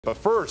But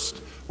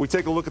first, we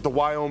take a look at the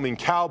Wyoming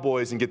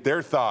Cowboys and get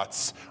their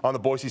thoughts on the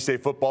Boise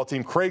State football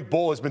team. Craig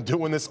Bull has been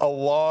doing this a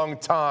long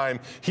time.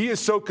 He is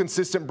so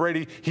consistent,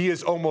 Brady, he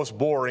is almost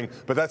boring,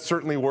 but that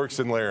certainly works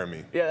in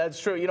Laramie. Yeah, that's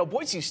true. You know,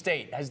 Boise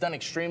State has done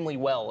extremely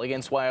well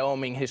against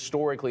Wyoming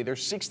historically. They're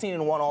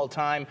 16-1 all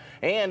time,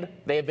 and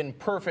they have been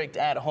perfect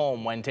at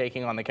home when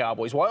taking on the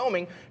Cowboys.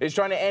 Wyoming is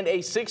trying to end a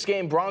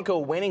 6-game Bronco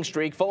winning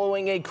streak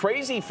following a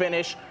crazy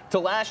finish to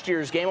last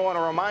year's game. I want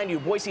to remind you,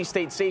 Boise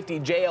State safety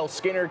J.L.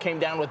 Skinner came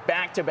down with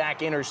back-to-back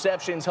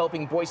interceptions,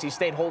 helping Boise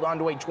State hold on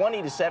to a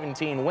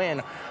 20-17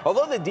 win.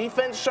 Although the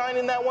defense shined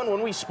in that one,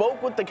 when we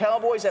spoke with the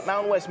Cowboys at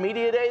Mountain West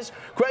Media Days,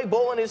 Craig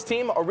Bull and his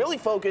team are really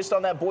focused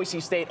on that Boise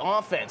State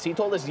offense. He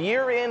told us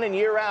year in and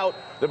year out,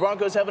 the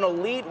Broncos have an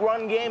elite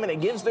run game, and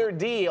it gives their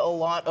D a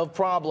lot of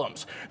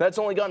problems. That's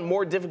only gotten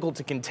more difficult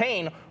to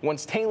contain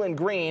once Talon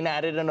Green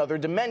added another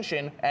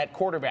dimension at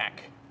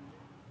quarterback.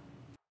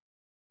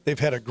 They've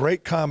had a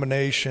great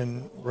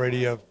combination,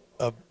 Brady, of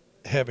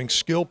having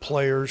skilled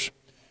players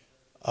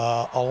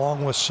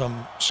along with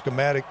some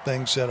schematic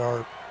things that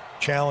are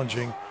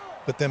challenging,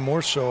 but then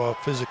more so a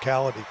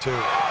physicality too.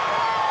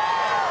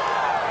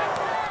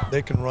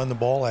 They can run the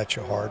ball at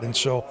you hard, and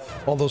so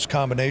all those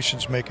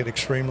combinations make it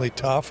extremely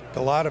tough.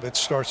 A lot of it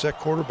starts at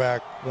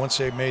quarterback. Once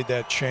they made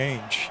that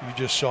change, you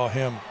just saw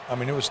him. I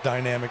mean, it was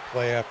dynamic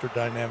play after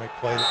dynamic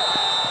play.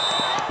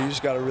 You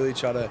just got to really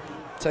try to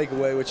take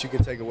away what you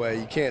can take away.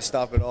 You can't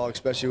stop it all,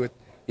 especially with,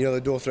 the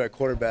dual threat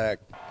quarterback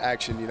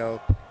action,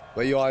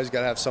 but you always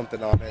got to have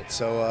something on it.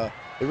 So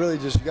it really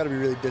just, you got to be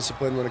really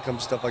disciplined when it comes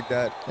to stuff like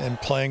that. And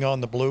playing on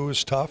the blue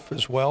is tough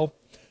as well.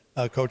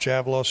 Coach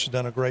Avalos has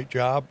done a great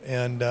job,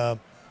 and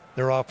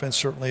their offense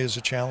certainly is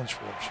a challenge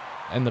for us.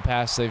 In the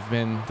past, they've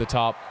been the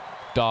top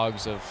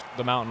dogs of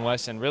the Mountain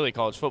West and really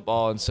college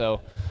football, and so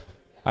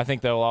I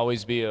think they'll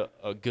always be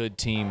a good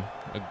team,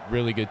 a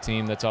really good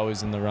team that's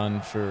always in the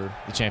run for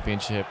the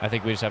championship. I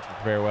think we just have to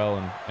prepare well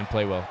and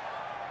play well.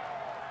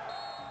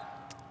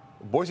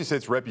 Boise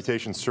State's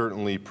reputation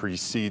certainly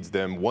precedes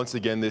them. Once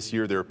again this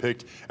year, they're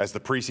picked as the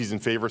preseason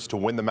favorites to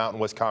win the Mountain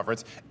West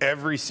Conference.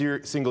 Every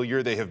single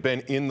year they have been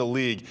in the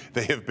league,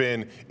 they have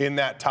been in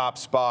that top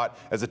spot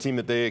as a team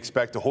that they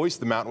expect to hoist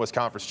the Mountain West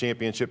Conference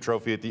championship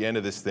trophy at the end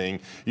of this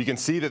thing. You can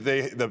see that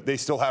they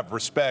still have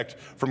respect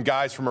from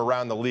guys from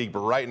around the league,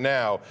 but right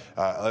now,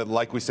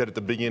 like we said at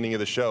the beginning of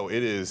the show,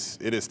 it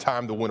is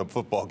time to win a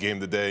football game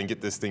today and get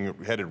this thing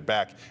headed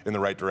back in the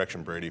right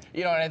direction, Brady.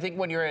 And I think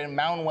when you're a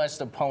Mountain West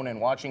opponent,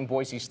 watching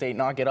Boise State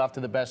not get off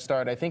to the best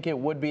start, I think it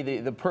would be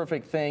the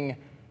perfect thing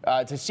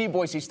to see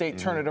Boise State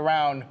turn it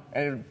around,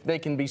 and they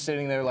can be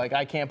sitting there like,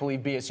 I can't believe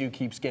BSU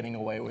keeps getting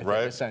away with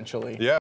it, essentially. Yeah.